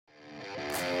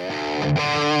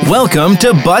Welcome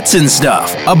to Butts and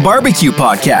Stuff, a barbecue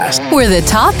podcast. Where the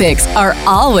topics are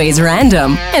always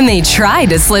random and they try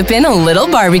to slip in a little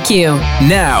barbecue.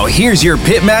 Now, here's your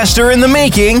pitmaster in the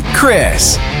making,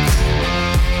 Chris.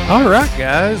 All right,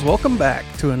 guys, welcome back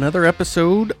to another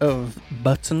episode of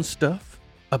Butts and Stuff,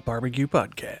 a barbecue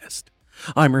podcast.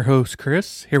 I'm your host,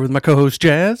 Chris, here with my co-host,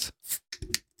 Jazz.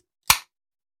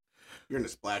 You're in the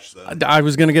splash zone. I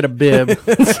was going to get a bib.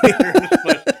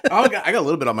 I got a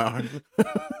little bit on my arm.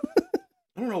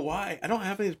 I don't know why. I don't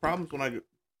have any problems when I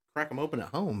crack them open at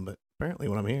home, but apparently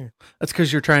when I'm here. That's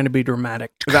because you're trying to be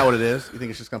dramatic. Is that what it is? You think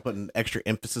it's just going to put an extra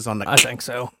emphasis on the... I think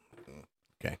so.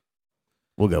 Okay.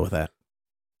 We'll go with that.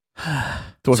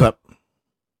 So what's up?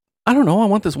 I don't know. I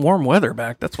want this warm weather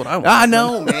back. That's what I want. I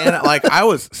know, man. Like, I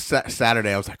was...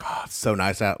 Saturday, I was like, oh, it's so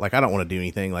nice out. Like, I don't want to do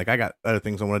anything. Like, I got other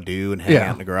things I want to do and hang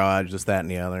out in the garage, this, that, and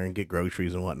the other, and get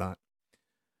groceries and whatnot.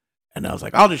 And I was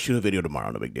like, I'll just shoot a video tomorrow.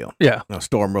 No big deal. Yeah. Now,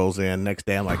 storm rolls in. Next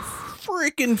day, I'm like,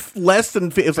 freaking less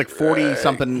than... It was like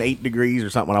 40-something, 8 degrees or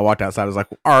something. When I walked outside, I was like,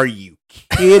 are you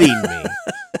kidding me?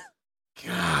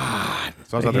 God.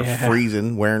 So I was out there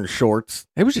freezing, wearing shorts.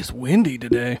 It was just windy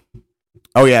today.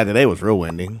 Oh, yeah. Today was real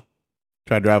windy.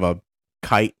 Tried to drive a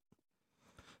kite.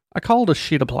 I called a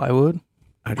sheet of plywood.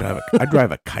 I drive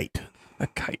a kite. A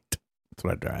kite. That's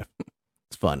what I drive.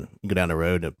 It's fun. You go down the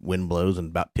road, the wind blows and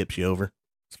about tips you over.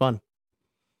 It's fun.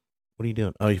 What are you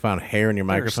doing? Oh, you found hair in your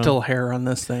microphone? There's still hair on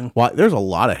this thing. Why? There's a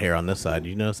lot of hair on this side. Did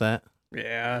you notice that?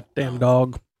 Yeah, damn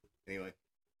dog. Anyway.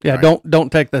 Yeah, Right. don't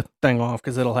take the thing off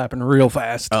because it'll happen real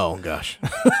fast. Oh, gosh.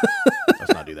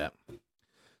 Let's not do that.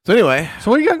 So anyway.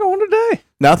 So what do you got going today?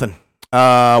 Nothing.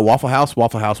 Waffle House. In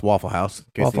case Waffle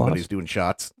anybody's House. doing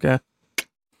shots. Okay.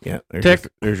 Yeah, Tick.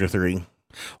 There's your 3.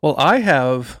 Well, I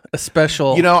have a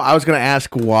special... You know, I was going to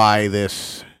ask why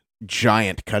this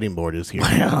giant cutting board is here.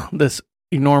 Yeah, this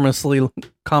enormously,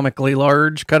 comically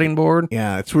large cutting board.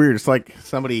 Yeah, it's weird. It's like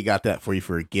somebody got that for you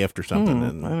for a gift or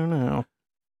something. I don't know.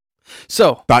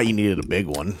 So, Thought you needed a big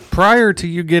one. prior to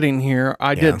you getting here,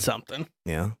 I did something.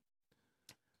 Yeah.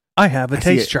 I have a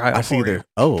taste trial I see for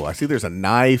you. I see there's a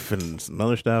knife and some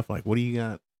other stuff. Like, what do you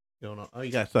got going on? Oh,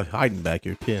 you got stuff hiding back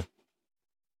here, too.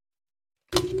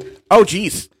 Oh,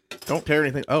 jeez. Don't tear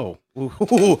anything. Oh,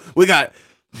 ooh, we got,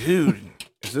 dude.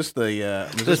 Is this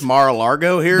this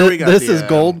Mar-a-Lago here? This is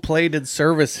gold-plated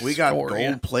service. We got for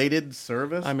gold-plated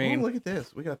service. I mean, look at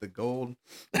this. We got the gold.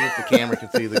 If the camera can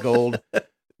see the gold,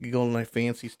 like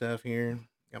fancy stuff here.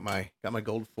 Got my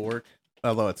gold fork.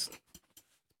 Although it's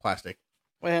plastic.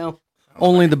 Well,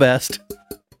 only the best.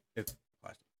 It's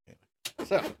plastic. Anyway.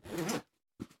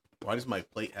 So, Why does my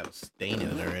plate have a stain in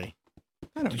it already?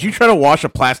 Did you try to wash a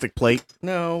plastic plate?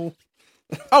 no.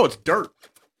 Oh, it's dirt.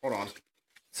 Hold on.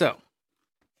 So,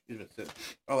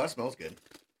 Oh, that smells good.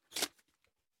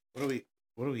 What are we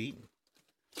eating?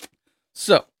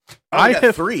 so I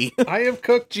have 3. I have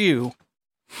cooked you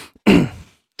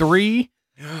 3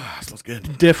 Smells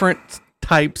good. different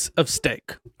types of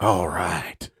steak. All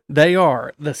right. They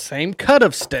are the same cut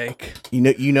of steak.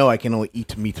 You know I can only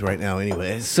eat meat right now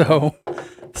anyways. So,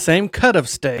 same cut of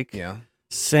steak, Yeah.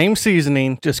 same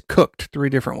seasoning, just cooked 3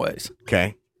 different ways.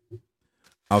 Okay.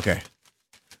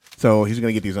 So he's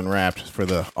gonna get these unwrapped for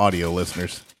the audio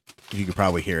listeners. You could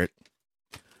probably hear it.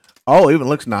 Oh, it even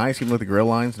looks nice, even with the grill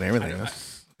lines and everything.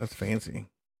 That's fancy.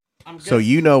 So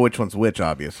you know which one's which,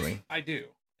 obviously. I do.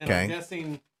 And Okay. I'm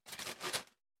guessing.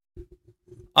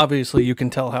 Obviously, you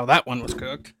can tell how that one was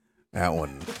cooked. That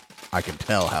one, I can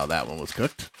tell how that one was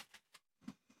cooked.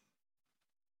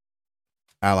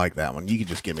 I like that one. You can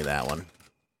just give me that one.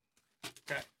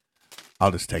 Okay.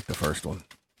 I'll just take the first one.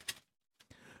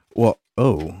 Well,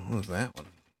 what was that one?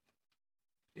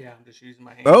 Yeah, I'm just using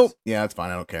my hands. Oh, yeah, that's fine.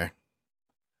 I don't care.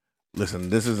 Listen,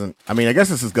 this isn't... I mean, I guess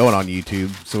this is going on YouTube,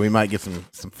 so we might get some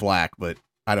flack, but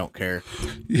I don't care.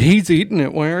 He's eating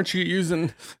it. Why aren't you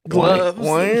using gloves?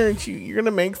 Why aren't you... You're going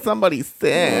to make somebody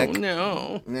sick. Oh,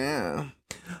 no. Yeah.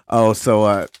 Oh,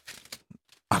 so...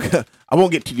 I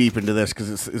won't get too deep into this because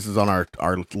this is on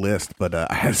our list, but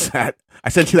I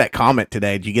sent you that comment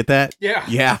today. Did you get that? Yeah.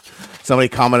 Yeah. Somebody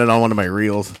commented on one of my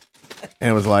reels, and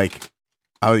it was like,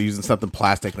 I was using something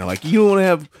plastic, and they're like, you don't want to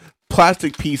have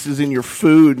plastic pieces in your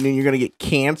food, and then you're going to get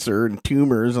cancer and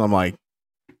tumors. And I'm like,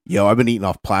 yo, I've been eating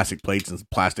off plastic plates and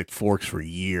plastic forks for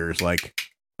years. Like,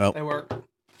 oh, They work.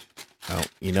 oh,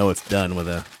 you know it's done with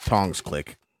a tongs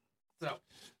click. So,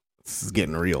 This is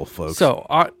getting real, folks.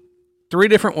 3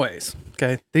 different ways.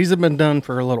 Okay. These have been done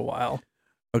for a little while.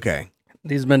 Okay.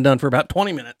 These have been done for about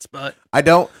 20 minutes, but I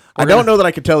don't know that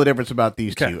I can tell the difference about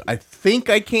these Okay. two. I think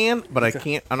I can, but I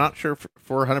can't. I'm not sure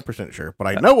for 100% sure, but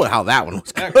I know how that one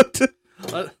was cooked.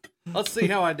 let's see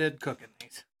how I did cooking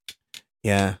these.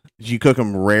 Yeah. Did you cook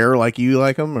them rare like you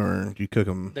like them, or did you cook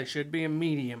them? They should be a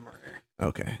medium rare.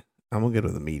 Okay. I'm going to go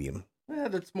with a medium. Yeah,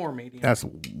 that's more medium. That's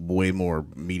way more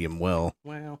medium well.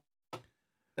 Well.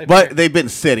 They've been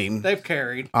sitting. They've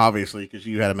carried. Obviously, because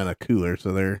you had them in a cooler,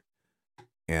 so they're...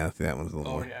 Yeah, that one's a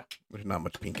little more... Yeah. There's not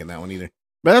much pink in that one either.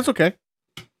 But that's okay.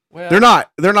 Well,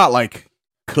 They're not like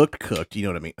cooked, you know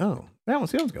what I mean? Oh, that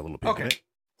one's got a little pink in it.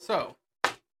 So...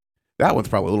 That one's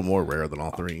probably a little more rare than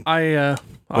all three. But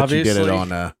obviously... you did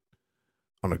it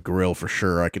on a grill for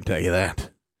sure, I can tell you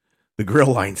that. The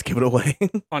grill lines give it away.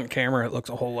 On camera, it looks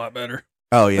a whole lot better.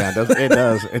 Oh, yeah, it does. It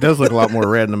does. It does look a lot more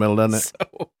red in the middle, doesn't it?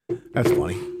 So, that's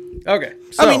funny. Okay.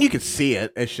 So, I mean, you can see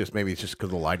it. It's just maybe it's just because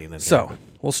of the lighting in here. So,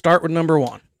 we'll start with number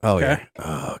 1. Oh, okay? Yeah.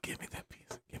 Oh, give me that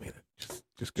piece. Give me that.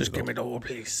 Just give me the whole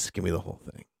piece. Just give me the whole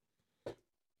thing.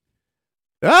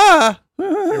 Ah!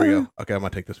 Here we go. Okay, I'm going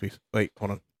to take this piece. Wait,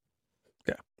 hold on.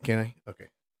 Okay. Can I? Okay.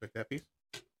 Take that piece.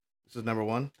 This is number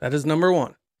 1. That is number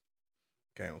 1.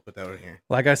 Okay, we'll put that in here.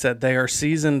 Like I said, they are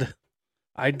seasoned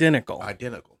identical.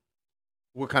 Identical.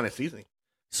 What kind of seasoning?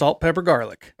 Salt, pepper,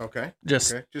 garlic. Okay.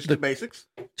 Just the basics?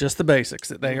 Just the basics.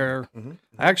 They are... Mm-hmm.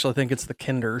 I actually think it's the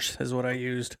Kinders is what I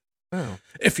used. Oh.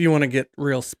 If you want to get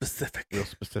real specific. Real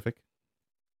specific?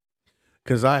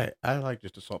 Because I like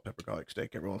just a salt, pepper, garlic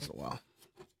steak every once in a while.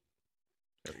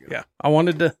 There we go. Yeah. I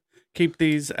wanted to keep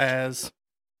these as...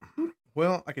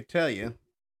 Well, I could tell you.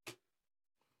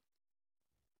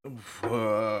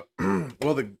 Well,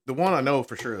 the one I know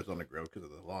for sure is on the grill because of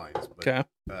the lines. But, okay.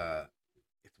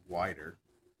 It's wider.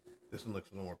 This one looks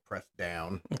a little more pressed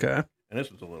down. Okay. And this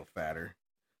one's a little fatter.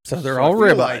 So they're all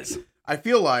ribeyes. Like, I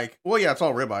feel like, well, yeah, it's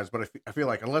all ribeyes, but I feel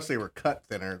like unless they were cut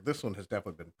thinner, this one has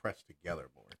definitely been pressed together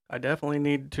more. I definitely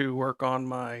need to work on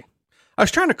my... I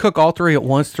was trying to cook all 3 at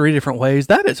once, 3 different ways.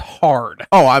 That is hard.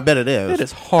 Oh, I bet it is. It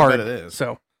is hard. I bet it is.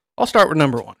 So I'll start with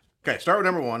number 1. Okay, start with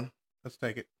number 1. Let's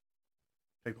take it.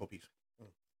 Take the whole piece.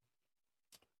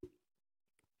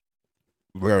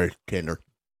 Very tender.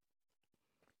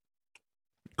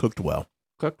 Cooked well.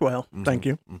 Cooked well. Mm-hmm. Thank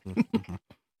you. Mm-hmm. Mm-hmm.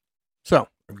 So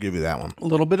I'll give you that one. A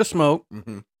little bit of smoke.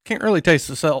 Mm-hmm. Can't really taste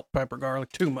the salt, pepper,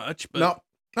 garlic too much. But no,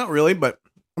 not really. But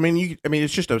I mean,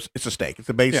 it's just it's a steak. It's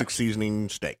a basic seasoning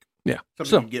steak. Yeah,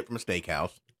 something you can get from a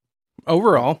steakhouse.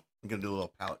 Overall, I'm gonna do a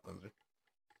little palate cleanser.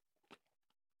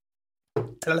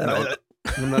 No,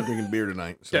 I'm not drinking beer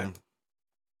tonight.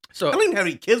 So I don't even have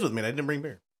any kids with me. And I didn't bring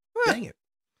beer. Dang it.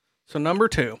 So number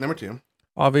 2. Number 2.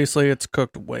 Obviously, it's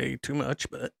cooked way too much,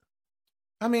 but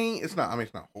I mean, it's not.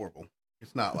 It's not horrible.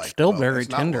 It's not like still very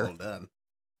tender. Not well done.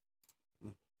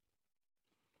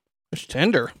 It's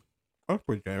tender. Oh,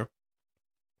 pretty tender.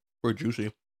 Pretty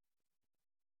juicy.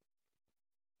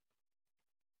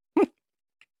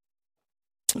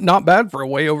 Not bad for a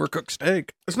way overcooked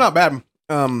steak. It's not bad.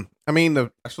 I mean, I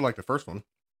still like the first one.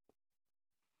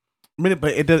 I mean,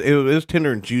 but it is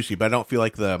tender and juicy, but I don't feel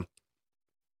like the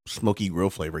smoky grill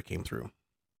flavor came through.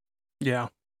 Yeah.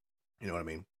 You know what I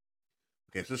mean?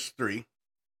 Okay, so this is 3.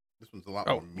 This one's a lot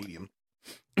more medium.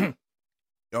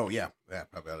 Oh, yeah. Yeah,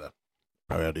 probably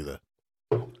ought to do the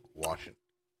washing.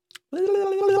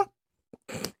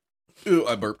 Ooh,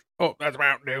 I burped. Oh, that's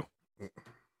Mountain Dew.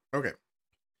 Okay.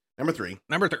 Number 3.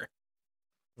 Number 3.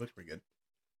 Looks pretty good.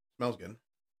 Smells good.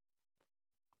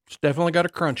 It's definitely got a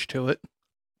crunch to it.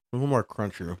 A little more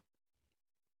crunchier.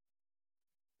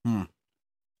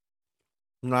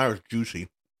 Not as juicy.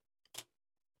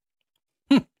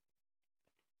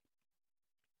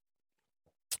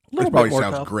 This probably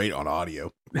sounds great on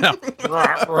audio. Yeah.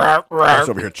 I was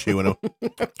over here chewing them.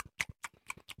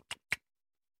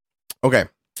 Okay.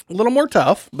 A little more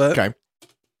tough, but... Okay.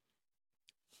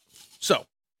 So.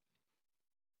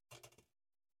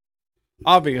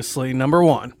 Obviously, number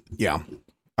 1. Yeah.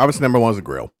 Obviously, number 1 is a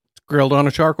grill. It's grilled on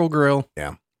a charcoal grill.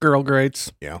 Yeah. Grill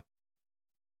grates. Yeah.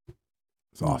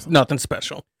 It's awesome. Nothing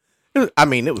special. I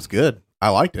mean, it was good. I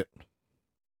liked it.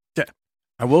 Yeah.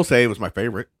 I will say it was my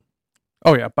favorite.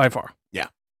 Oh, yeah, by far. Yeah.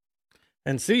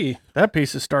 And see, that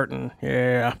piece is starting.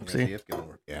 Yeah. See? It's gonna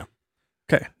work. Yeah.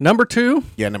 Okay. Number 2.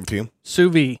 Yeah, number 2.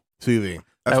 Sous vide. Sous vide.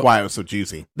 That's why it was so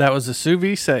juicy. That was a sous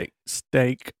vide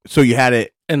steak. So you had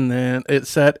it. And then it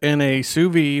set in a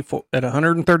sous vide at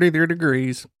 133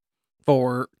 degrees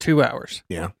for 2 hours.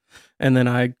 Yeah. And then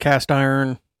I cast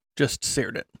iron, just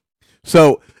seared it.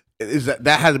 So is that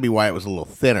had to be why it was a little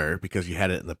thinner, because you had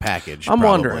it in the package? I'm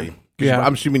wondering. Yeah.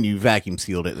 I'm assuming you vacuum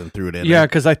sealed it and then threw it in. Yeah,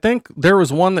 because I think there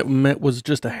was one that was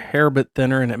just a hair bit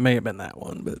thinner, and it may have been that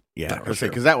one. But yeah,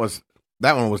 because that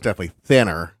one was definitely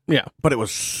thinner. Yeah, but it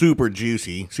was super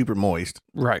juicy, super moist,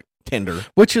 right, tender,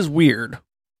 which is weird.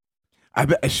 I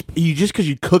bet you just because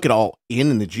you cook it all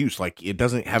in the juice, like it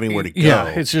doesn't have anywhere to go. Yeah,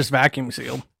 it's just vacuum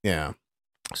sealed. Yeah,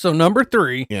 So number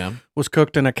 3 Yeah. was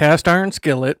cooked in a cast iron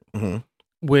skillet Mm-hmm.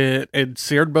 with it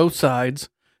seared both sides,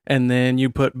 and then you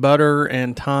put butter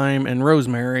and thyme and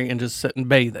rosemary and just sit and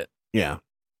bathe it Yeah.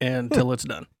 until it's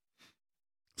done.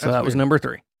 So That's that was weird. number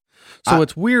 3. So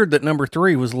it's weird that number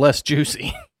 3 was less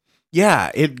juicy.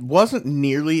 Yeah, it wasn't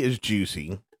nearly as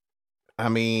juicy. I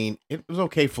mean, it was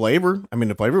okay flavor. I mean,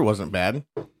 the flavor wasn't bad,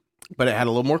 but it had a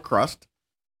little more crust.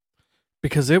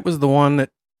 Because it was the one that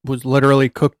was literally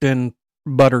cooked in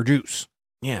butter juice.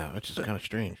 Yeah, which is kind of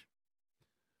strange.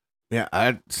 Yeah, I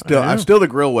I'm know. still the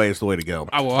grill way is the way to go.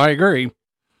 Oh, well, I agree.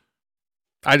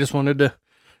 I just wanted to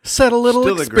set a little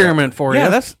Still the experiment for Yeah,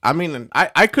 you. that's. I mean,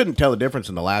 I couldn't tell the difference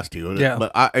in the last two. Yeah.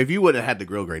 But if you would have had the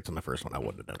grill grates on the first one, I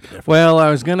wouldn't have done the difference. Well, I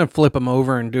was going to flip them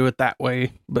over and do it that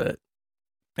way, but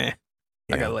I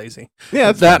got lazy. Yeah,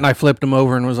 that's That and I flipped them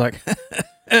over and was like,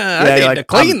 I need to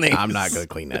clean these. I'm not going to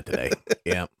clean that today.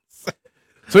 Yeah.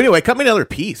 So anyway, cut me another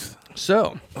piece.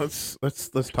 So Let's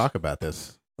talk about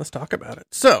this. let's talk about it.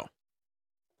 So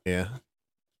Yeah.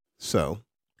 So,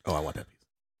 I want that piece.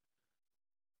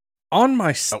 on my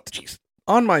Oh, jeez.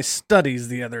 on my studies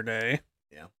the other day,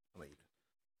 Yeah.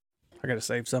 I got to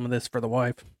save some of this for the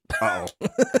wife. Uh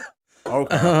oh.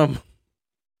 Okay.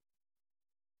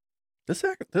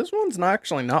 This one's not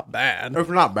actually not bad. It's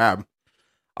not bad.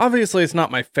 Obviously, it's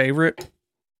not my favorite.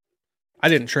 I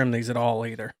didn't trim these at all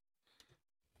either.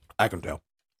 I can tell.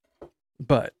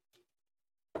 But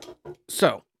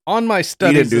so on my You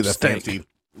studies didn't do of the steak, fancy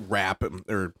wrap it,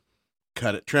 or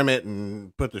cut it, trim it,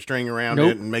 and put the string around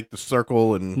Nope. it and make the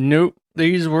circle. And nope,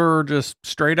 these were just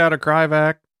straight out of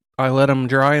Cryovac. I let them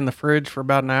dry in the fridge for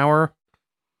about an hour,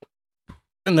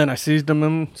 and then I seasoned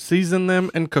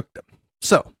them, and cooked them.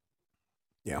 So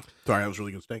yeah, sorry, that was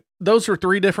really good steak. those are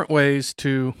 3 different ways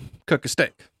to cook a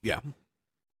steak. Yeah.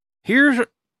 Here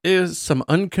is some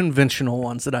unconventional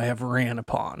ones that I have ran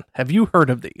upon. Have you heard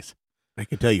of these? I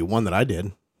can tell you one that I did.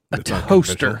 A That's not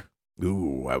toaster.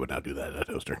 conventional. Ooh, I would not do that in a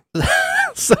toaster.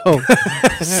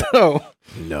 So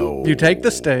No. you take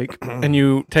the steak and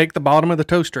you take the bottom of the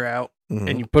toaster out Mhm.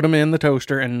 and you put them in the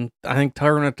toaster and I think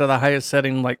turn it to the highest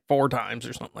setting like 4 times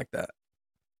or something like that.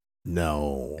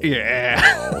 No.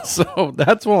 Yeah. So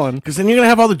that's one. Because then you're going to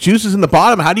have all the juices in the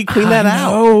bottom. How do you clean that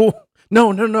out?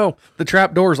 No. The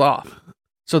trap door's off.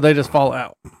 So they just fall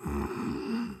out.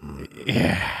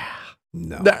 Yeah.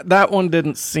 No. That one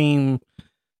didn't seem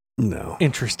No.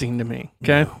 interesting to me.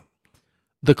 Okay. No.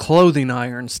 The clothing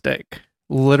iron steak.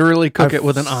 Literally cook I've it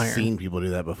with an iron. seen people do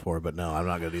that before, but no, I'm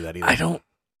not going to do that either.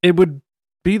 It would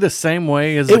be the same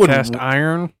way as It the would cast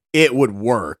iron. It would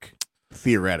work,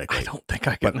 theoretically. I don't think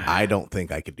I could. But I don't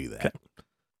think I could do that. Okay.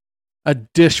 A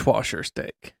dishwasher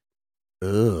steak.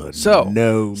 Ugh, So,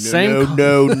 no, same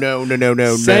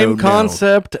no.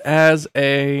 concept as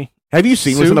a. Have you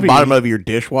seen what's in the Sous bottom vide. of your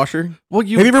dishwasher? Well, Have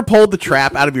you ever pulled the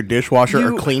trap out of your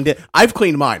dishwasher or cleaned it? I've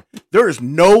cleaned mine. There is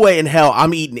no way in hell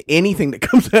I'm eating anything that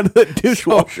comes out of the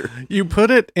dishwasher. you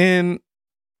put it in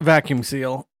vacuum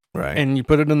seal Right. and you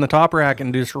put it in the top rack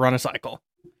and just run a cycle,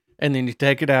 and then you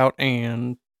take it out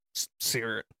and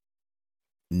sear it.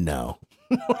 No.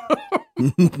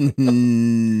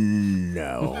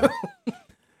 No.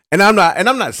 And I'm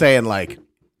not saying like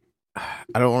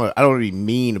I don't want to be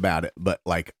mean about it, but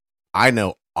like I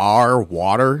know our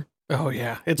water, Oh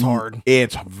yeah, it's hard.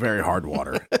 it's very hard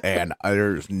water, and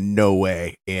there's no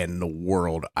way in the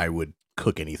world I would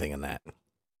cook anything in that.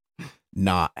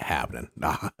 Not happening.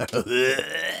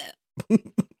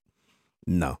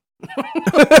 No.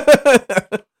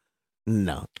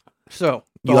 No. So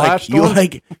the You last one,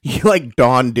 like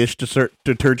Dawn dish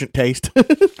detergent taste?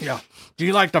 yeah. Do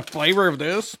you like the flavor of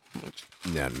this?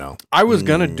 Yeah, no. I was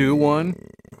gonna do one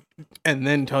and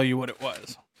then tell you what it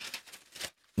was.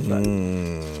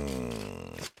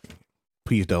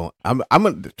 Please don't. I'm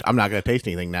not gonna taste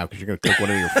anything now because you're gonna cook one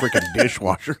in your freaking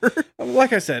dishwasher.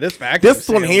 Like I said, it's vacuum. This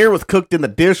one sealed. here was cooked in the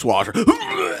dishwasher.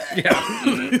 Yeah.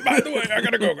 By the way, I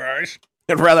gotta go, guys.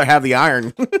 I'd rather have the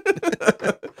iron.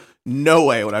 No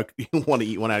way would I want to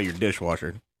eat one out of your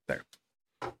dishwasher. There.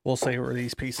 We'll savor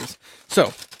these pieces.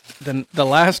 So, then the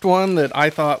last one that I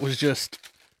thought was just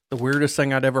the weirdest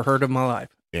thing I'd ever heard of in my life.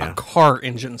 Yeah. A car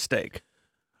engine steak.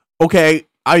 Okay,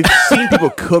 I've seen people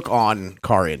cook on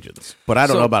car engines, but I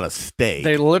don't So, know about a steak.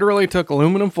 They literally took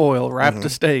aluminum foil, wrapped a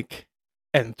steak,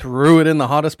 and threw it in the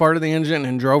hottest part of the engine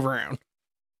and drove around.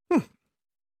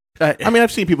 I mean,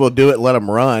 I've seen people do it, let them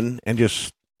run, and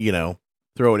just,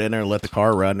 throw it in there and let the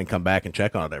car run and come back and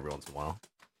check on it every once in a while.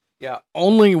 Yeah,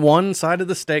 only one side of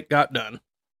the steak got done,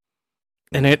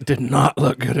 and it did not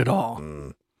look good at all.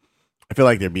 I feel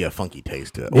like there'd be a funky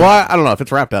taste to it. Well, I don't know. If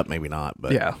it's wrapped up, maybe not,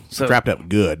 but Yeah, if so it's wrapped up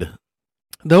good.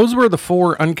 Those were the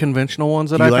 4 unconventional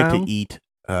ones that Do I you like found. to eat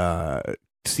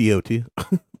CO2?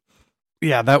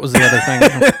 Yeah, that was the other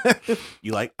thing.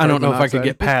 You like? I don't know if I could carbon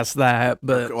get past that,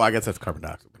 but well, I guess that's carbon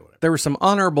dioxide. But whatever. there were some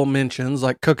honorable mentions,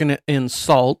 like cooking it in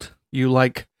salt. You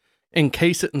like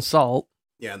encase it in salt.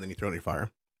 Yeah, and then you throw it in your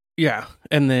fire. Yeah,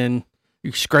 and then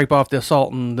you scrape off the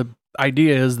salt, and the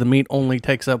idea is the meat only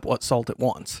takes up what salt it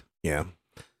wants. Yeah.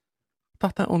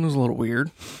 Thought that one was a little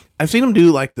weird. I've seen them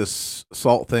do like this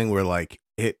salt thing where like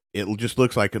it just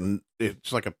looks like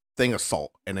it's like a thing of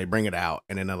salt, and they bring it out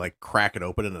and then they like crack it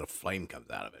open and then a flame comes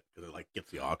out of it because it like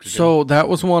gets the oxygen. So that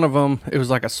was one of them. It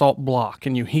was like a salt block,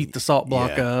 and you heat the salt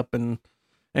block up and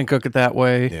cook it that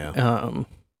way. Yeah.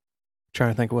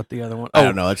 Trying to think of what the other one. I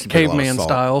don't know. It's caveman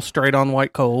style, straight on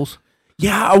white coals.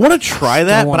 Yeah, I want to try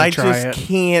that, but I try just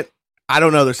can't. I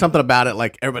don't know. There's something about it.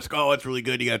 Like everybody's like, "Oh, it's really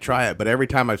good. You got to try it." But every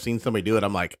time I've seen somebody do it,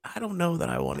 I'm like, I don't know that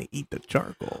I want to eat the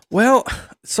charcoal. Well,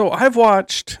 so I've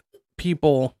watched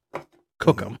people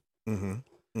cook them,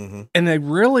 and they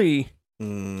really,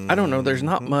 I don't know. There's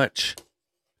not much.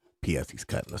 P.S. He's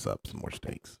cutting us up some more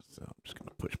steaks, so I'm just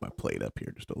gonna push my plate up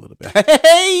here just a little bit.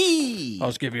 Hey! I'll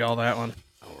just give you all that one.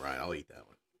 All right, I'll eat that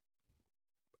one.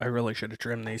 I really should have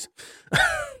trimmed these.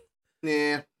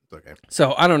 Yeah, it's okay.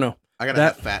 So I don't know. I gotta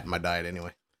have fat in my diet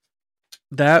anyway.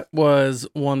 That was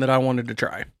one that I wanted to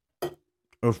try.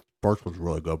 The first was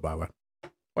really good, by the way.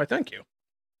 Why, thank you.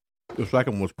 The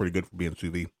second one was pretty good for being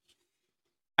sous vide.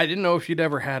 I didn't know if you'd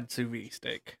ever had sous vide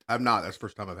steak. I've not. That's the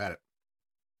first time I've had it.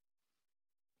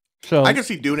 So I can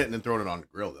see doing it and then throwing it on the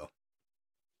grill, though.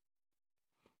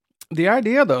 The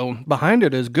idea, though, behind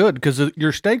it is good because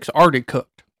your steak's already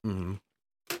cooked. Mm-hmm.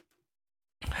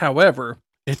 However,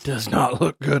 it does not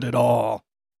look good at all.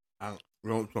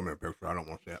 Don't show me a picture. I don't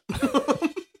want to see it.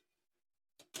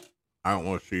 I don't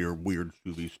want to see your weird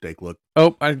sous vide steak look.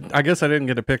 Oh, I guess I didn't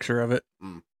get a picture of it.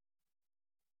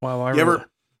 Wow, have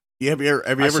you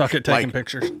ever suck at taking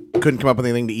pictures. Couldn't come up with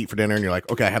anything to eat for dinner, and you're like,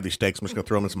 okay, I have these steaks. I'm just gonna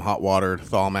throw them in some hot water,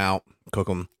 thaw them out, cook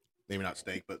them. Maybe not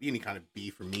steak, but any kind of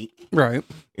beef or meat. Right.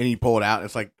 And you pull it out, and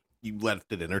it's like you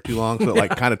left it in there too long, so it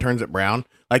like kind of turns it brown.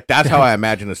 Like that's how I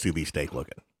imagine a sous vide steak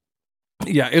looking.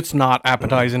 Yeah, it's not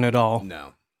appetizing at all.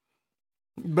 No.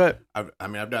 But I've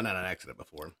done that on accident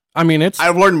before. I mean,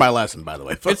 I've learned my lesson, by the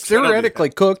way. It's theoretically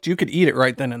cooked. You could eat it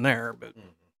right then and there, but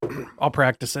I'll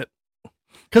practice it.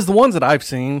 Because the ones that I've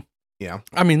seen, yeah,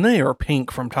 I mean, they are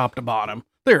pink from top to bottom.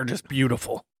 They're just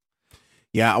beautiful.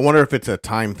 Yeah, I wonder if it's a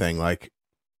time thing. Like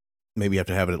maybe you have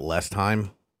to have it at less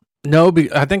time. No,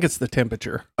 I think it's the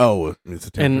temperature. Oh, it's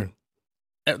the temperature.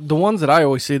 And the ones that I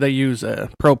always see, they use a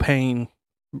propane.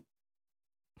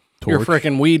 Your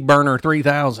freaking weed burner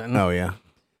 3000. Oh yeah,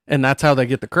 and that's how they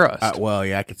get the crust. Well,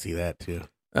 yeah, I could see that too.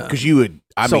 Because you would,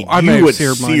 you would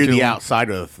sear the outside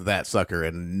of that sucker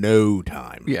in no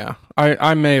time. Yeah,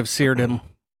 I may have seared him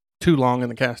too long in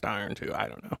the cast iron too. I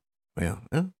don't know.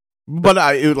 Yeah. But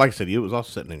like I said, it was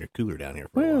also sitting in your cooler down here.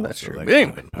 For a while, that's so true. That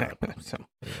Anyway,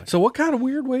 so what kind of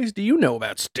weird ways do you know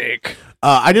about steak?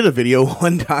 I did a video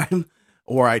one time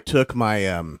where I took my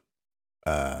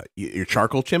your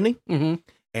charcoal chimney. Mm-hmm.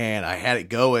 And I had it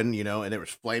going, and there was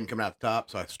flame coming out the top,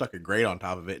 so I stuck a grate on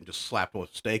top of it and just slapped a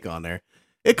steak on there.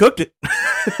 It cooked it.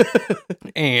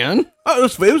 And? Oh,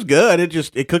 it was good.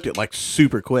 It cooked it like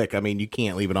super quick. I mean, you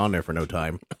can't leave it on there for no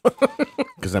time.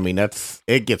 Because, I mean,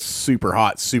 it gets super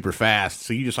hot super fast.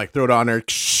 So you just like throw it on there,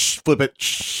 flip it,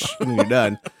 and you're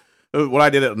done. When I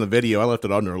did it in the video, I left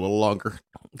it on there a little longer.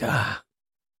 But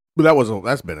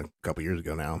that's been a couple years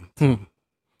ago now.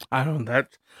 I don't know.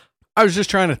 I was just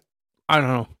trying to, I don't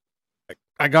know.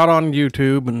 I got on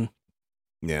YouTube and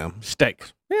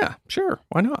steaks. Yeah, sure.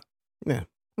 Why not? Yeah.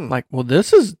 Like, well,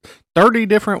 this is 30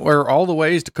 different all the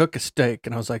ways to cook a steak.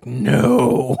 And I was like,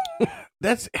 no.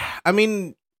 I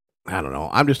mean, I don't know.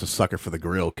 I'm just a sucker for the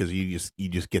grill because you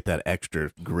just get that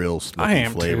extra grill smoky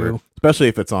flavor. Too. Especially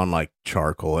if it's on like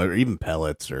charcoal or even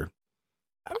pellets or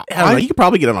I don't know. You could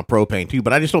probably get it on a propane too,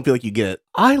 but I just don't feel like you get it.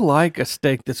 I like a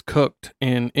steak that's cooked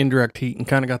in indirect heat and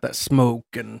kind of got that smoke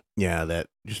and that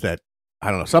I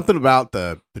don't know, something about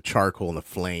the charcoal and the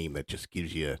flame that just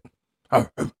gives you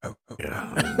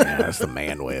that's the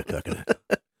man way of cooking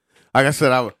it. Like I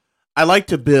said, I like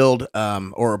to build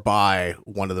or buy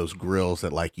one of those grills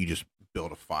that like you just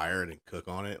build a fire and then cook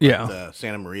on it. Like the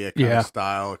Santa Maria kind of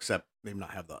style, except they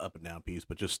not have the up and down piece,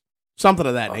 but just something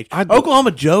of that nature.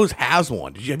 Oklahoma Joe's has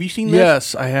one. Have you seen this?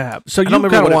 Yes, I have. So you kind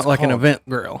of want like an event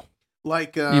grill.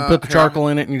 Like you put the charcoal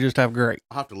in it and you just have grate.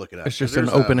 I'll have to look it up. It's just an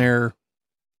open air.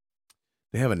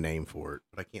 They have a name for it,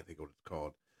 but I can't think of what it's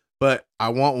called. But I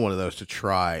want one of those to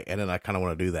try, and then I kind of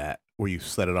want to do that where you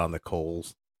set it on the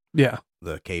coals. Yeah.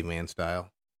 The caveman style.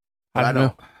 I don't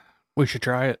know. We should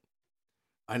try it.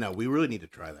 I know. We really need to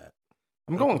try that.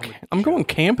 I'm going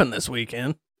camping this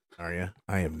weekend. Are you?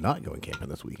 I am not going camping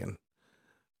this weekend.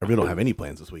 I really don't have any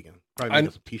plans this weekend. Probably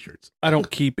make some t-shirts. I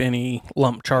don't keep any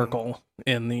lump charcoal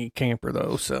in the camper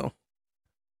though, so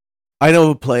I know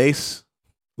a place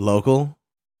local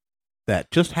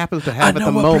that just happens to have at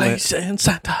the moment. It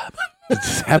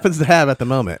just happens to have at the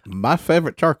moment my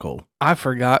favorite charcoal. I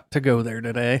forgot to go there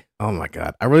today. Oh my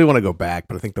god! I really want to go back,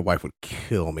 but I think the wife would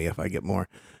kill me if I get more.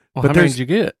 Well, but how many did you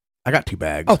get? I got 2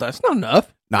 bags. Oh, that's not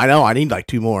enough. No, I know. I need like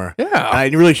 2 more. Yeah. I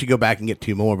really should go back and get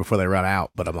 2 more before they run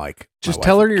out. But I'm like, just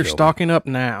tell her you're stocking up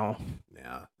now.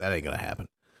 Yeah, that ain't gonna happen.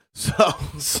 So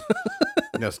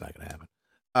no, it's not gonna happen.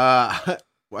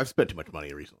 Well, I've spent too much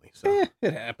money recently. So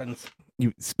it happens.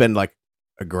 You spend like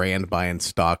 $1,000 buying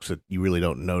stocks that you really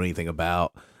don't know anything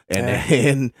about, and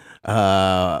then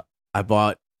I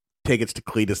bought tickets to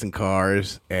Cletus and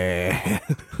Cars and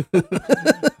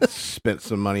spent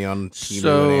some money on eBay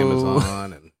and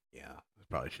Amazon, and yeah, I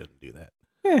probably shouldn't do that.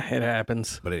 Yeah, it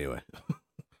happens. But anyway,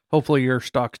 hopefully your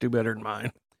stocks do better than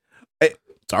mine. It's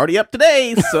already up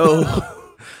today, so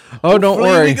oh, don't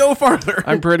worry. We go farther.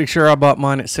 I'm pretty sure I bought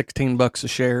mine at $16 a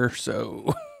share.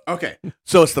 So okay,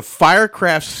 so it's the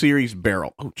Firecraft Series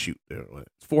barrel. Oh shoot,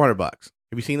 it's $400. Have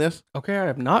you seen this? Okay, I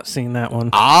have not seen that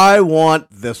one. I want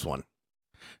this one.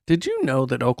 Did you know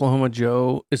that Oklahoma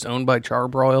Joe is owned by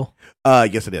Charbroil?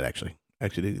 Yes, I did actually.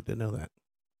 Actually, didn't know that.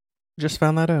 Just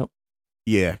found that out.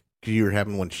 Yeah, because you were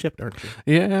having one shipped, aren't you?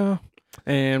 Yeah,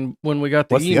 and when we got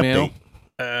the email,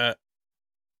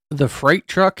 the freight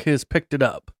truck has picked it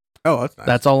up. Oh, that's nice.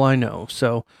 That's all I know.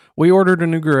 So we ordered a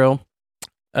new grill.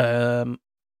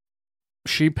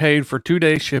 She paid for 2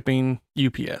 days shipping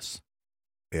UPS.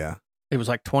 Yeah, it was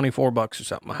like $24 or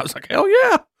something. I was like, hell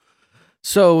yeah.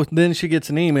 So then she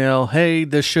gets an email, hey,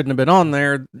 this shouldn't have been on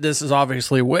there. This is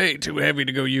obviously way too heavy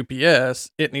to go UPS.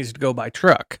 It needs to go by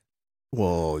truck.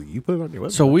 Well, you put it on your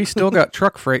website. So we still got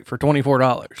truck freight for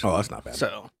 $24. Oh, that's not bad.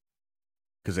 So,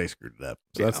 because they screwed it up.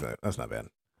 So that's not bad.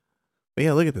 But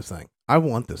yeah, look at this thing. I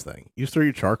want this thing. You just throw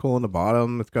your charcoal in the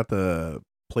bottom. It's got the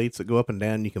plates that go up and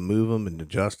down. You can move them and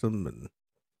adjust them. And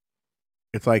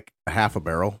it's like half a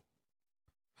barrel.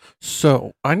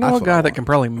 So I know a guy that can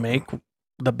probably make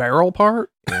the barrel part.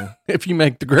 Yeah. If you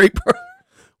make the grate part.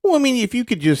 Well, I mean, if you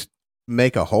could just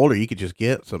make a holder, you could just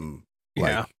get some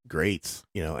grates.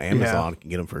 You know, Amazon can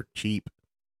get them for cheap.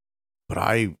 But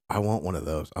I want one of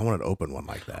those. I want an open one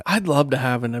like that. I'd love to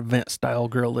have an event style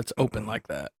grill that's open like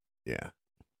that. Yeah.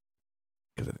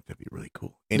 Because I think that'd be really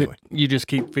cool. Anyway. You just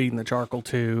keep feeding the charcoal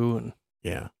too. And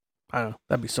yeah. I don't know.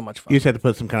 That'd be so much fun. You just had to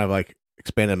put some kind of like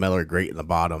expanded metal grate in the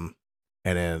bottom.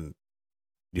 And then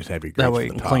just have your grates that way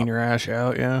you can clean your ash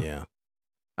out. Yeah. Yeah.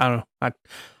 I don't know.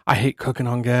 I hate cooking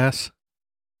on gas.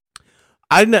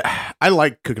 I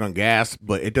like cooking on gas,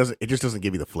 but it just doesn't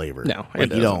give you the flavor. No,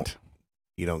 like, it doesn't.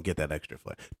 You don't get that extra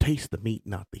flavor. Taste the meat,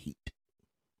 not the heat.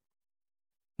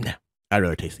 No. I'd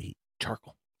rather taste the heat.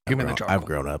 Charcoal. Give me the charcoal. I've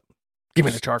grown up. Give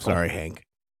me the charcoal. Sorry, Hank.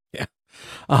 Yeah.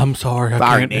 I'm sorry.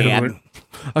 Sorry, I can't Dad. do it.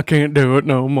 I can't do it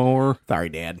no more. Sorry,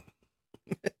 Dad.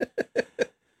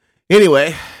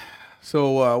 Anyway,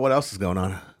 so what else is going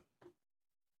on?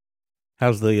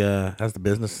 How's the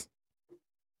business?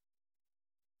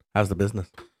 How's the business?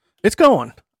 It's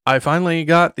going. I finally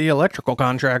got the electrical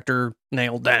contractor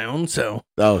nailed down, so.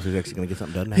 Oh, so he's actually going to get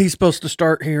something done now? He's supposed to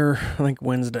start here, I think,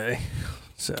 Wednesday.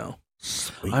 So.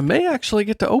 Sweet. I may actually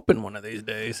get to open one of these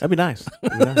days. That'd be nice.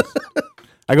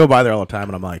 I go by there all the time,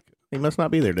 and I'm like, he must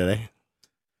not be there today.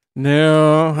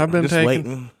 No, I've been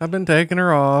waiting. I've been taking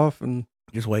her off and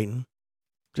just waiting.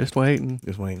 Just waiting.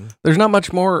 There's not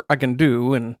much more I can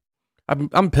do, and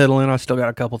I'm piddling. I still got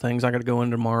a couple things I got to go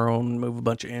in tomorrow and move a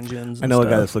bunch of engines. I know a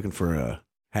guy that's looking for a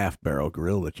half barrel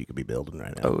grill that you could be building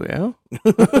right now. Oh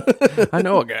yeah, I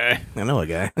know a guy.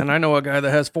 And I know a guy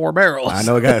that has 4 barrels. I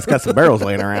know a guy that's got some barrels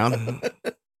laying around.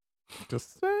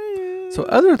 Just saying. So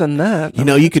other than that,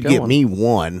 you could get me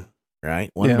one, right?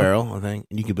 One barrel, I think,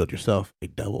 and you could build yourself a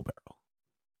double barrel.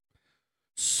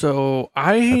 So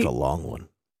that's a long one.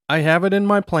 I have it in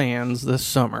my plans this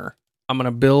summer. I'm going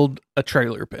to build a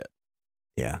trailer pit.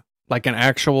 Yeah. Like an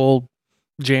actual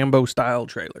Jambo style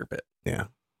trailer pit. Yeah.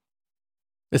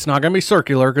 It's not going to be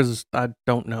circular because I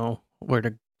don't know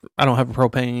I don't have a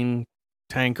propane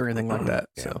tank or anything like that.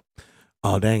 Yeah. So.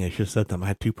 Oh, dang. I should have said them. I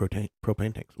had 2 propane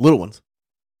tanks. Little ones.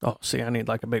 Oh, see, I need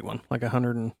like a big one, like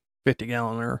 150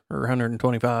 gallon or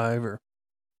 125 or.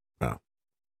 Oh.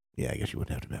 Yeah, I guess you would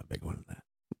have to have a big one than that.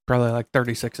 Probably like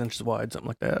 36 inches wide, something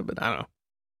like that, but I don't know.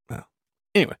 Oh.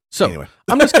 Anyway,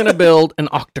 I'm just going to build an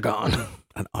octagon.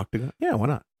 An octagon? Yeah, why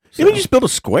not? So, you just build a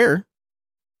square.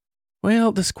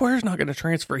 Well, the square's not going to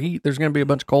transfer heat. There's going to be a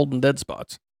bunch of cold and dead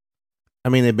spots. I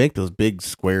mean, they make those big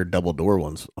square double door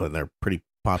ones, and they're pretty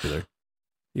popular.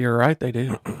 You're right, they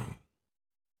do.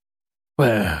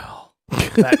 Well,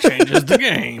 that changes the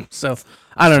game. So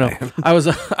I don't know. I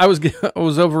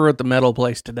was over at the metal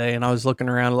place today, and I was looking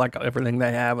around like everything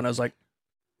they have, and I was like,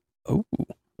 oh.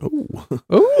 Have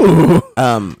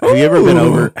you ever been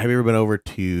over? Have you ever been over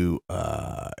to?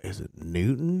 Is it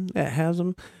Newton that has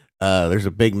them? There's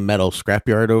a big metal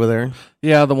scrapyard over there.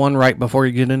 Yeah, the one right before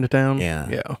you get into town.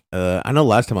 Yeah. I know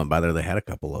last time I went by there, they had a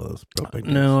couple of those.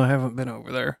 No, I haven't been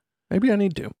over there. Maybe I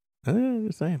need to.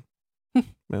 Just saying.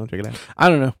 Well, check it out. I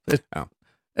don't know.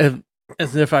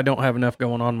 As if I don't have enough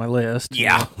going on my list.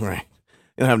 Yeah, right.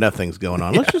 You don't have enough things going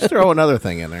on. Let's just throw another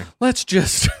thing in there. Let's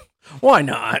just. Why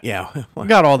not? Yeah. We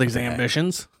got all these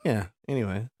ambitions. Yeah.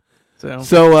 Anyway.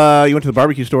 So you went to the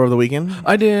barbecue store over the weekend?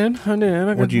 I did.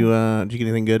 Did you get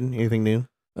anything good? Anything new?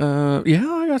 Yeah,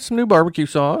 I got some new barbecue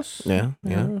sauce. Yeah.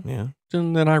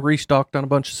 And then I restocked on a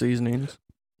bunch of seasonings.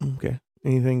 Okay.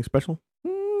 Anything special?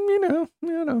 You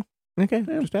know. Okay,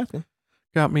 just asking.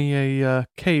 Got me a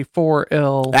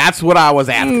K4L. That's what I was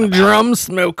asking about. Drum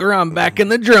smoker. I'm back in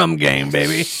the drum game,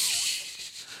 baby.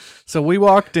 So we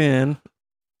walked in.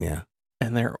 Yeah.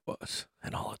 And there it was,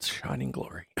 in all its shining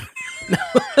glory.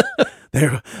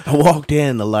 There, I walked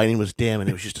in, the lighting was dim, and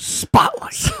it was just a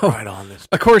spotlight right on this.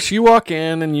 Of course, you walk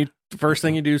in, and the first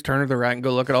thing you do is turn to the right and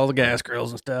go look at all the gas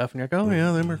grills and stuff. And you're like, oh,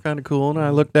 yeah, them are kind of cool. And I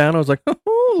looked down, I was like,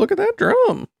 oh, look at that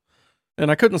drum.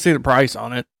 And I couldn't see the price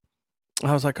on it.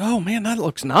 I was like, oh, man, that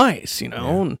looks nice, you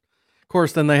know. Yeah. And of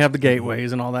course, then they have the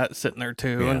gateways and all that sitting there,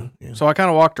 too. So I kind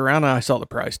of walked around, and I saw the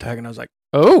price tag, and I was like,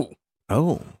 oh.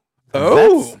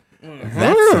 That's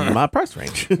in my price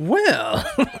range. Well,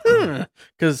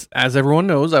 because as everyone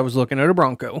knows, I was looking at a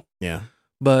Bronco. Yeah.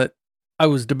 But I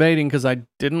was debating because I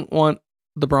didn't want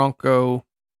the Bronco.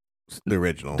 The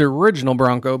original. The original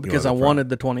Bronco because I wanted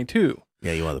the 22.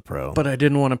 Yeah, you want the Pro. But I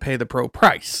didn't want to pay the Pro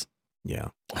price. Yeah.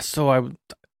 So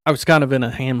I was kind of in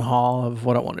a ham haul of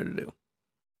what I wanted to do.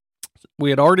 We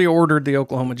had already ordered the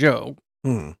Oklahoma Joe,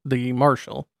 the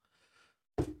Marshall.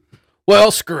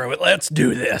 Well, screw it. Let's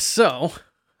do this. So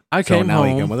I came now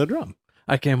home. You come with a drum.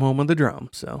 I came home with a drum.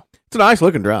 So it's a nice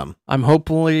looking drum. I'm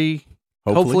hopefully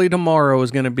tomorrow is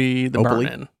going to be the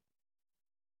burn-in.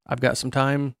 I've got some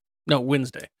time. No,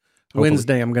 Wednesday.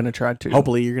 Wednesday I'm going to try to.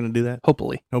 Hopefully you're going to do that.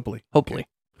 Hopefully. Okay.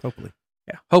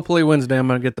 Yeah. Hopefully Wednesday I'm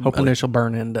going to get the initial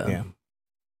burn-in done. Yeah.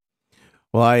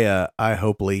 Well, I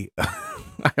hopefully.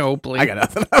 I got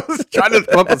nothing. I was trying to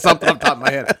come up with something off the top of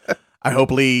my head. I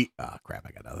hopefully. Oh crap!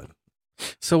 I got nothing.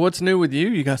 So what's new with you?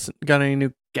 You got any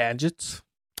new gadgets?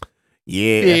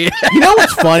 Yeah. You know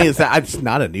what's funny is that it's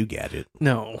not a new gadget.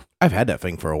 No. I've had that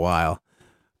thing for a while,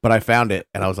 but I found it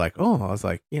and I was like, I'm going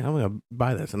to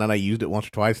buy this. And then I used it once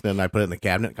or twice. And then I put it in the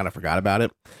cabinet, kind of forgot about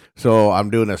it. So I'm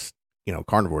doing this,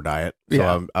 carnivore diet.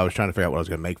 So I was trying to figure out what I was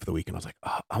going to make for the week. And I was like,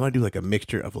 I'm going to do like a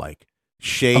mixture of like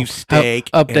shaved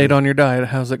steak. Update on your diet.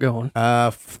 How's it going?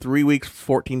 3 weeks,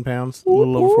 14 pounds, a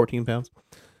little over 14 pounds.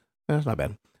 That's not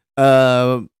bad.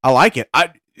 I like it.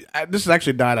 This is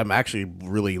actually a diet I'm actually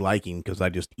really liking because I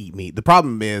just eat meat. The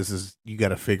problem is you got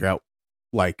to figure out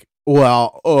like, I'm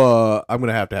going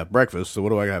to have breakfast. So what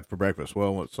do I have for breakfast? Well,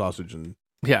 I want sausage and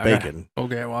bacon.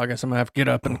 Okay. Well, I guess I'm going to have to get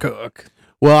up and cook.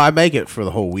 Well, I make it for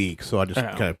the whole week. So I just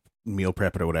kind of meal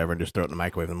prep it or whatever and just throw it in the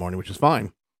microwave in the morning, which is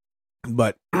fine.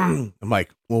 But I'm like,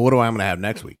 well, what do I going to have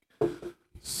next week?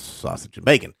 Sausage and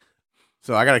bacon.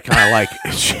 So I got to kind of like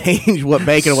change what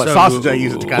bacon and what sausage I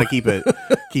use to kind of keep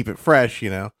it fresh,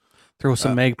 Throw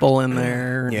some maple in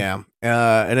there. Yeah.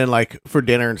 And then like for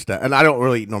dinner and stuff. And I don't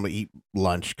really normally eat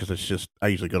lunch because I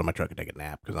usually go to my truck and take a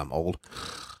nap because I'm old.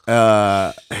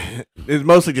 It's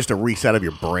mostly just a reset of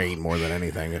your brain more than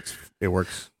anything. It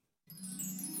works.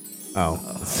 Oh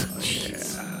yeah.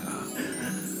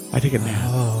 I take a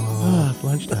nap. It's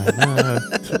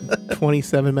lunchtime.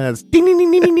 27 minutes. Ding, ding,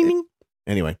 ding, ding, ding, ding.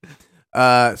 Anyway.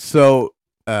 So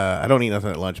I don't eat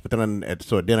nothing at lunch, but then at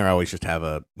dinner I always just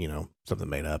have something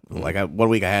made up. Like 1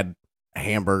 week I had a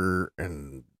hamburger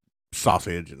and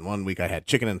sausage, and 1 week I had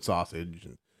chicken and sausage,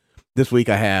 and this week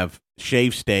I have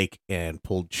shaved steak and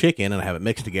pulled chicken, and I have it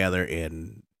mixed together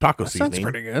in taco seasoning. Sounds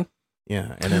pretty good.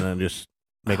 Yeah, and then I just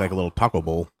make like a little taco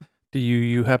bowl. Do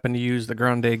you happen to use the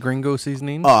Grande Gringo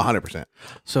seasoning? 100%.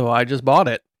 So I just bought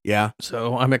it. Yeah.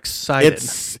 So I'm excited.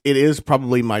 It is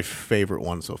probably my favorite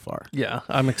one so far. Yeah,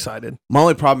 I'm excited. My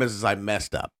only problem is I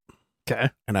messed up. Okay.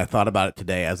 And I thought about it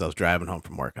today as I was driving home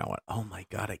from work. I went, oh my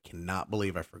God, I cannot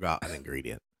believe I forgot an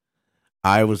ingredient.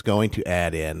 I was going to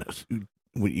add in,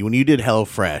 when you did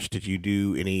HelloFresh, did you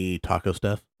do any taco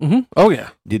stuff? Mm-hmm. Oh yeah.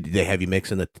 Did they have you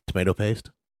mix in the tomato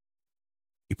paste?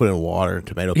 You put in water and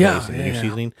tomato Yeah, paste and then your yeah.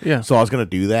 seasoning. Yeah. So I was gonna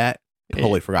do that. Yeah.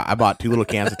 Totally forgot. I bought 2 little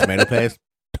cans of tomato paste.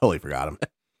 Totally forgot them.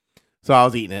 So I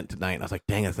was eating it tonight, and I was like,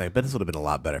 "Dang it! I bet this would have been a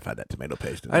lot better if I had that tomato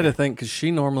paste." In I had to there. think because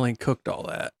she normally cooked all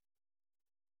that.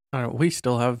 I don't know. We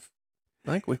still have.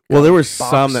 I think we. Well, got there a was some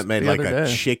box that made the like other a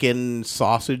day. chicken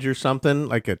sausage or something,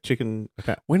 like a chicken.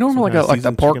 We normally some kind of got like the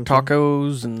seasoned pork chicken too.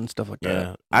 tacos and stuff like Yeah,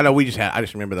 that. I know. I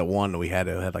just remember the one that we had.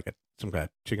 It had like some kind of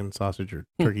chicken sausage or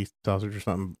turkey sausage or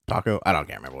something taco. Can't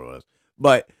remember what it was.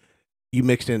 But you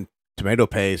mixed in tomato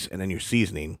paste and then your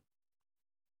seasoning,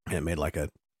 and it made like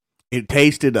a. It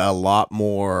tasted a lot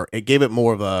more. It gave it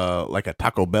more of a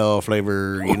Taco Bell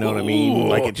flavor. You know what I mean?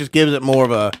 Like it just gives it more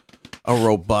of a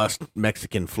robust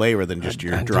Mexican flavor than just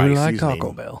your I dry do like seasoning.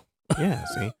 Taco Bell. Yeah,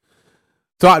 see.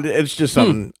 So it's just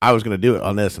something I was going to do it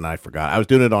on this, and I forgot. I was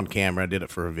doing it on camera. I did it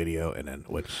for a video, and then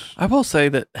I will say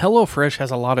that HelloFresh has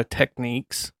a lot of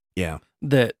techniques yeah,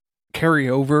 that carry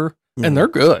over, Mhm. and they're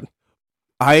good.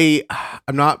 I'm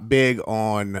not big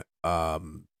on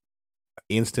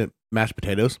instant mashed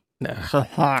potatoes,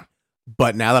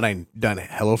 but now that I've done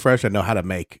HelloFresh, I know how to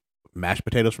make mashed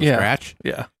potatoes from Yeah. scratch,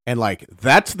 Yeah. and like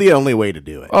that's the only way to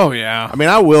do it. Oh yeah. I mean,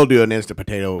 I will do an instant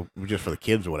potato just for the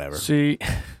kids or whatever, See,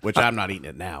 which I'm not eating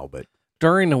it now, but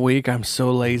during the week I'm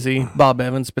so lazy. Bob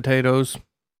Evans potatoes.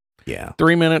 yeah,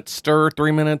 3 minutes stir,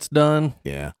 3 minutes done.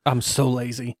 yeah. I'm so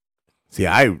lazy. See,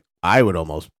 I would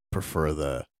almost prefer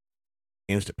the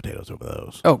instant potatoes over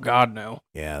those. Oh God, no.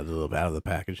 Yeah, the little out of the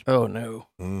package. Oh no.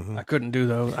 Mm-hmm. I couldn't do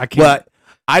those. I can't. But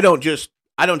I don't just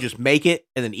make it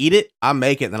and then eat it. I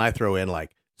make it and then I throw in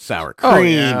like sour cream Oh,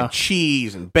 yeah. and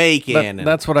cheese and bacon. That- and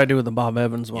that's what I do with the Bob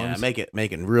Evans yeah, ones. make it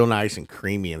real nice and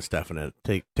creamy and stuff, and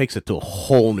it takes it to a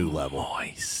whole new level.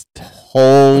 Moist.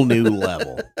 Whole new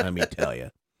level. Let me tell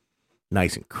you,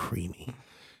 nice and creamy.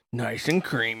 Nice and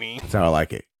creamy. That's how I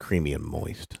like it, creamy and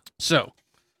moist. So,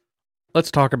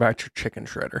 let's talk about your chicken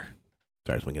shredder. Sorry,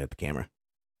 I was looking at the camera.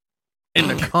 In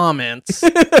the comments,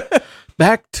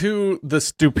 back to the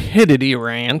stupidity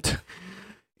rant.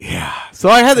 Yeah. So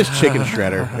I had this chicken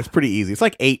shredder. It's pretty easy. It's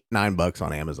like $8-9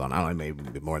 on Amazon. I don't know, maybe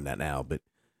a bit more than that now, but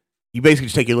you basically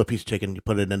just take your little piece of chicken, you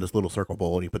put it in this little circle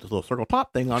bowl, and you put this little circle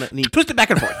top thing on it, and you twist it back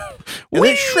and forth. And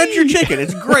then it shreds your chicken.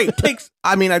 It's great.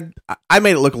 I made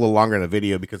it look a little longer in the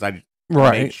video because I made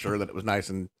Right. sure that it was nice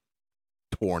and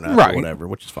torn up Right. or whatever,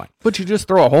 which is fine. But you just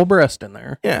throw a whole breast in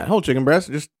there. Yeah, whole chicken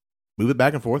breast, just move it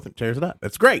back and forth and tears it up.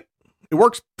 It's great. It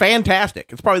works fantastic.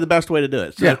 It's probably the best way to do it.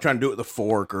 Instead Yeah. of trying to do it with a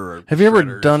fork or Have you ever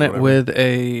shredders done or it whatever. with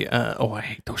a? I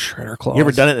hate those shredder claws. You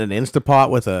ever done it in an Instapot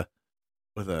with a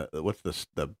what's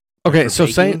the Okay, for so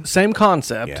baking? same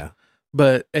concept, yeah.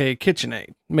 but a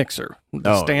KitchenAid mixer, the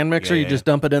Oh, stand mixer. yeah, You just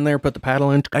dump it in there, put the paddle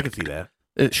in. I can see that.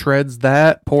 It shreds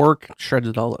that pork, shreds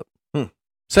it all up. Hmm. I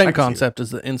Same can see concept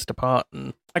as the Instapot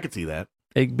and I can see that.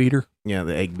 egg beater. Yeah,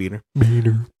 the egg beater.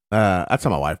 Beater. That's how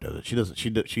my wife does it. She doesn't.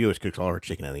 She always cooks all her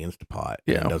chicken in the Instapot.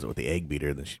 Yeah. And does it with the egg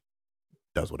beater. Then she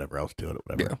does whatever else to it. Or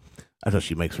whatever. Yeah. That's how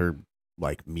she makes her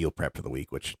like meal prep for the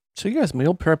week. Which So you guys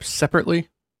meal prep separately?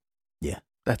 Yeah.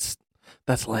 That's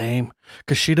lame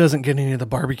because she doesn't get any of the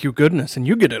barbecue goodness, and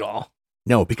you get it all.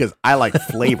 no, because I like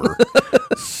flavor.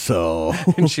 So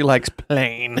And she likes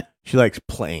plain, she likes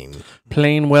plain.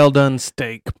 well done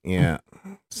steak. Yeah.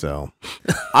 So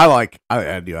I like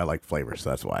flavor. So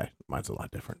that's why mine's a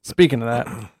lot different. But, Speaking of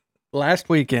that, last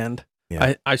weekend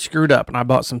Yeah. I screwed up and I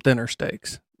bought some thinner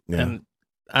steaks, yeah. and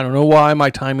I don't know why my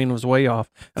timing was way off.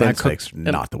 And I Thin steaks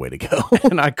not the way to go.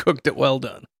 and I cooked it well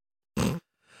done.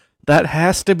 That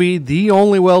has to be the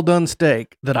only well done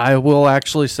steak that I will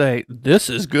actually say this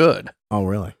is good. Oh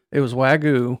really? It was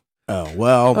Wagyu. Oh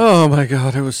well. Oh my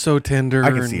god, it was so tender.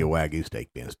 I can see a Wagyu steak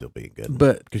still being good,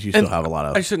 but because you still and have a lot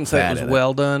of. I shouldn't say fat it was in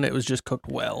well done. It was just cooked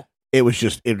well. It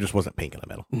just wasn't pink in the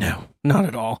middle. No, not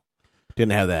at all.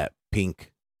 Didn't have that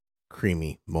pink,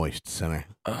 creamy, moist center.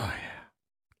 Oh yeah.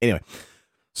 Anyway,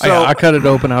 I cut it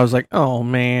open. I was like, oh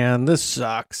man, this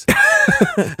sucks.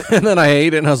 And then I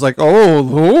ate it, and I was like,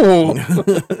 oh.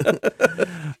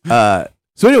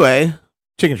 so anyway,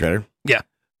 chicken shredder. Yeah.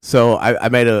 So I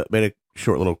made a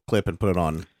short little clip and put it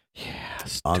on Yeah, the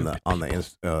stupid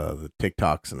the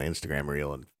TikToks and the Instagram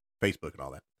reel and Facebook and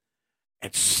all that.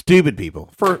 And stupid people.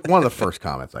 For one of the first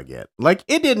comments I get, like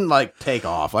it didn't like take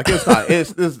off. Like it's not.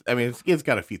 It's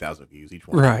got a few thousand views each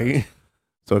one. right.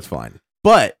 So it's fine.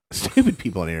 But stupid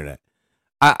people on the internet.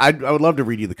 I would love to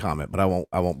read you the comment, but I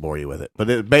won't bore you with it. But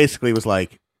it basically was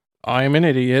like, I'm an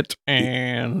idiot,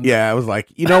 and yeah, I was like,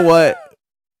 you know what?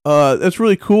 That's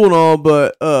really cool and all,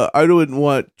 but I wouldn't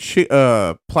want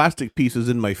plastic pieces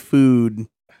in my food.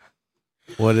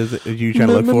 What is it? Are you trying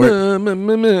to look for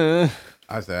it?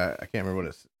 I can't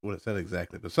remember what it said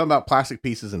exactly, but something about plastic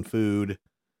pieces in food.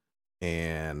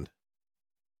 And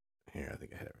here, I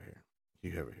think I have it here.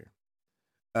 You have it here.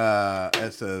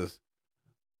 It says,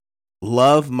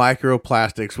 "Love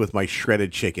microplastics with my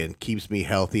shredded chicken. Keeps me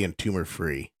healthy and tumor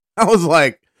free." I was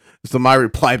like, so my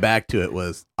reply back to it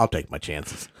was, "I'll take my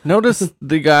chances." Notice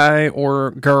the guy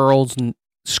or girl's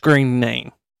screen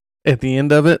name at the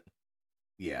end of it.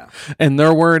 Yeah. And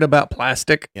they're worried about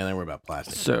plastic. Yeah, they were about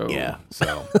plastic. So yeah,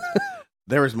 so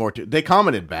there was more to. They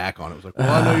commented back on it. It was like,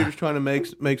 "Well, I know you're just trying to make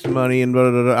some money," and blah,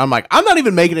 blah, blah. I'm like, I'm not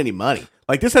even making any money.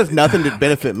 Like, this has nothing to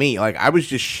benefit me. Like, I was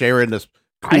just sharing this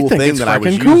cool thing that I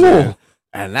was using,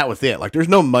 and that was it. Like, there's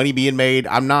no money being made.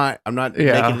 I'm not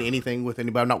making anything with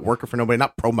anybody. I'm not working for nobody.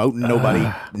 Not promoting nobody.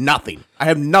 Nothing. I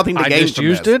have nothing to gain. I just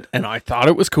used it, and I thought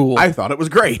it was cool. I thought it was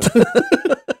great.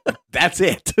 That's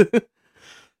it.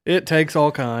 It takes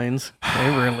all kinds.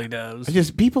 It really does.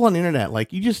 Just people on the internet,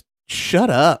 like, you just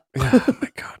shut up. Oh my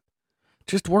God.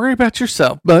 Just worry about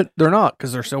yourself. But they're not,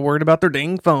 because they're so worried about their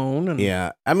dang phone. And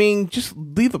yeah. I mean, just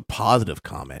leave a positive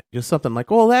comment. Just something like,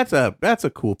 "Well, that's a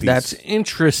cool piece. That's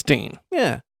interesting."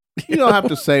 Yeah. You don't have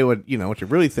to say what you're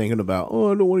really thinking about.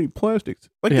 "Oh, I don't want any plastics."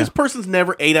 Like, this person's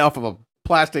never ate off of a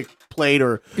plastic plate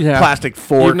or plastic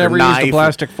fork. You've never or knife. used a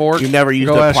plastic fork. You've never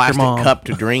used a plastic cup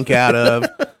to drink out of.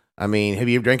 I mean, have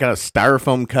you ever drank out of a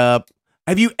styrofoam cup?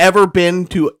 Have you ever been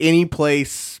to any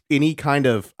place, any kind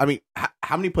of, I mean,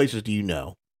 how many places do you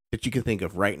know that you can think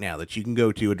of right now that you can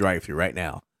go to a drive-thru right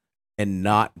now and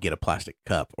not get a plastic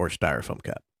cup or styrofoam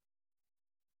cup?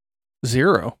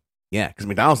 Zero. Yeah, because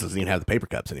McDonald's doesn't even have the paper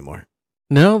cups anymore.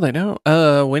 No, they don't.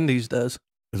 Wendy's does.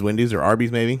 Is Wendy's or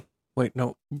Arby's maybe? Wait,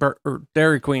 no. Or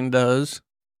Dairy Queen does.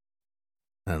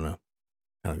 I don't know.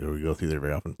 I don't go through there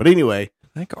very often. But anyway.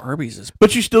 I think Arby's is.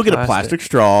 But you still get a plastic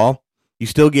straw. You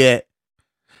still get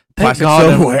plastic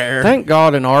silverware. Thank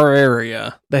God in our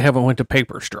area they haven't went to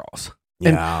paper straws.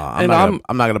 Yeah, I'm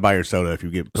not going to buy your soda if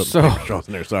you get put paper straws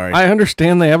in there. Sorry. I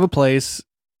understand they have a place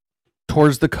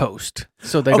towards the coast,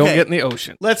 so they don't get in the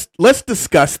ocean. Let's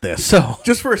discuss this. So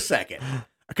just for a second,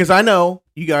 because I know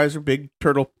you guys are big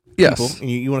turtle people, and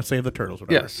you want to save the turtles.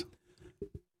 Whatever. Yes.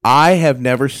 I have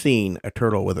never seen a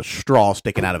turtle with a straw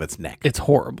sticking out of its neck. It's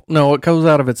horrible. No, it goes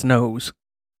out of its nose.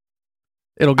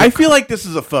 I feel like this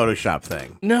is a Photoshop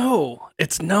thing. No,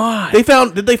 it's not.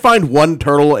 Did they find one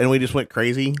turtle and we just went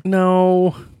crazy?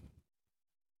 No.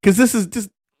 Because this is just,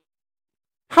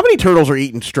 how many turtles are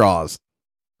eating straws?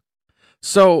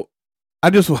 So,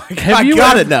 I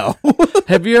gotta know.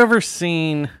 Have you ever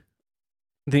seen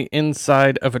the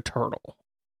inside of a turtle?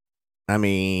 I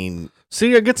mean,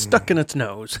 see, it gets stuck in its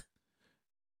nose.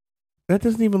 That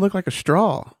doesn't even look like a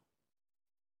straw.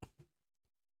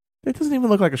 It doesn't even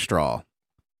look like a straw.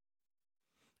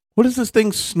 What is this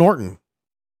thing snorting?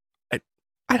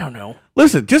 I don't know.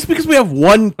 Listen, just because we have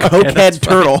one cokehead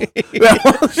turtle,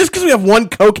 just because we have one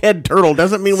cokehead turtle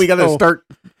doesn't mean we got to start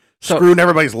screwing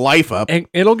everybody's life up.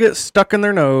 It'll get stuck in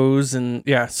their nose, and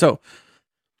yeah. So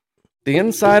the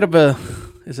inside of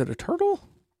is it a turtle?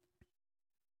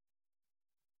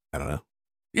 I don't know.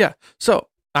 Yeah. So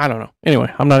I don't know. Anyway,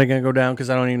 I'm not even gonna go down because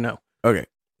I don't even know. Okay.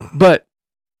 But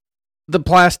the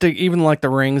plastic, even like the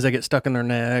rings, they get stuck in their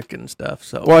neck and stuff.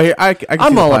 So well, here,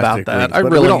 I'm all about that. Rings, I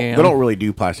really am. They don't really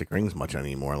do plastic rings much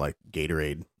anymore. Like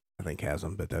Gatorade, I think has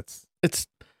them, but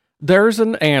there's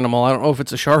an animal. I don't know if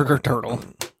it's a shark or turtle,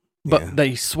 but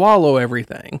they swallow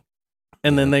everything,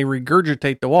 and then they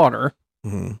regurgitate the water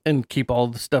and keep all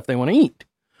the stuff they want to eat.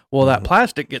 Well, that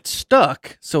plastic gets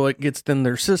stuck, so it gets in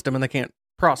their system, and they can't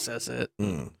process it.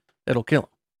 It'll kill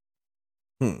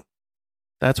them.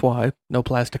 That's why no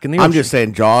plastic in the ocean. I'm just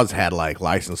saying Jaws had like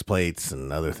license plates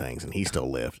and other things, and he still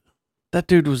lived. That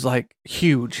dude was like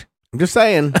huge. I'm just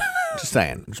saying.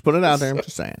 Just put it out there. I'm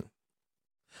just saying.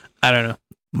 I don't know.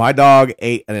 My dog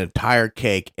ate an entire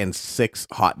cake and 6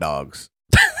 hot dogs,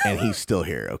 and he's still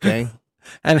here, okay?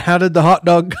 And how did the hot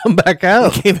dog come back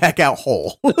out? He came back out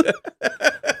whole.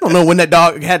 I don't know when that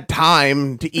dog had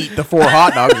time to eat the 4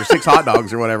 hot dogs or 6 hot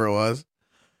dogs or whatever it was.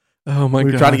 Oh my God.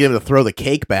 We were trying to get him to throw the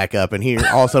cake back up, and here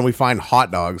all of a sudden we find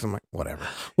hot dogs. I'm like, whatever.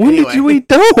 When did you eat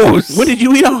those? When did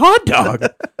you eat a hot dog?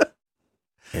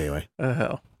 Anyway.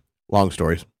 Hell. Long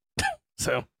stories.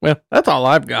 So, well, that's all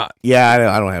I've got. Yeah,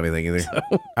 I don't have anything either. So.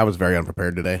 I was very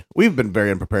unprepared today. We've been very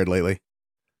unprepared lately.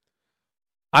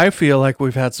 I feel like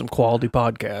we've had some quality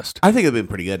podcast. I think it's been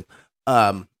pretty good.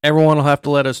 Everyone will have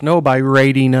to let us know by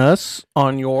rating us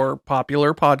on your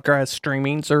popular podcast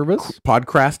streaming service.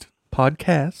 Podcast.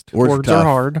 Words are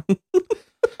hard.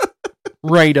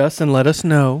 Rate us and let us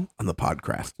know on the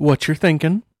podcast what you're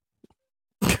thinking.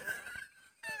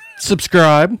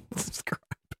 Subscribe.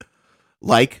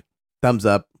 Like, thumbs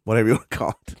up, whatever you want to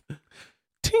call it.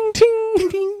 Ting, ting. Ting,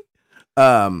 ting.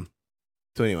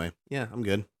 So anyway, yeah, I'm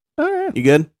good. All right. You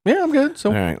good? Yeah, I'm good. So,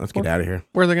 All right, let's get out of here.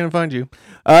 where are they going to find you?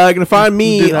 Gonna find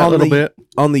me Do that on little bit.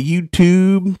 on the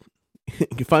YouTube. You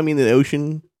can find me in the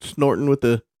ocean snorting with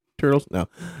the turtles. No,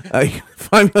 you can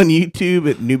find me on YouTube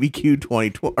at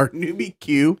NewbieQ2020 or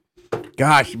NewbieQ.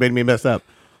 Gosh, you made me mess up.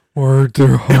 Words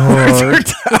are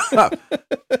hard.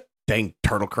 Dang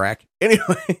turtle crack.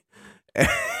 Anyway,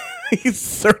 you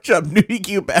search up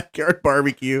NewbieQ Backyard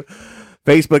Barbecue,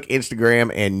 Facebook,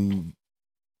 Instagram, and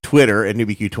Twitter at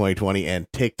NewbieQ2020 and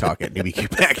TikTok at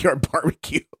NewbieQ Backyard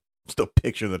Barbecue. Still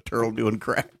picture the turtle doing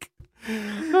crack.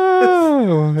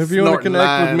 Oh, if you want to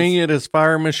connect with me, it is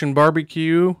Fire Mission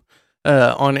Barbecue.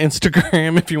 On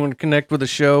Instagram, if you want to connect with the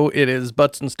show, it is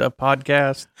Butts and Stuff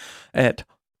Podcast at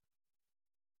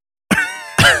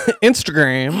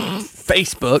Instagram,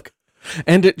 Facebook,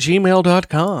 and at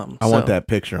gmail.com. I want that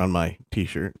picture on my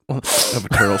t-shirt of a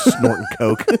turtle snorting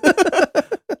coke.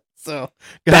 So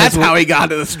that's how he got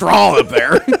to the straw up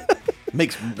there.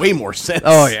 Makes way more sense.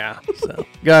 Oh, yeah. So,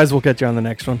 guys, we'll catch you on the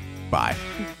next one. Bye.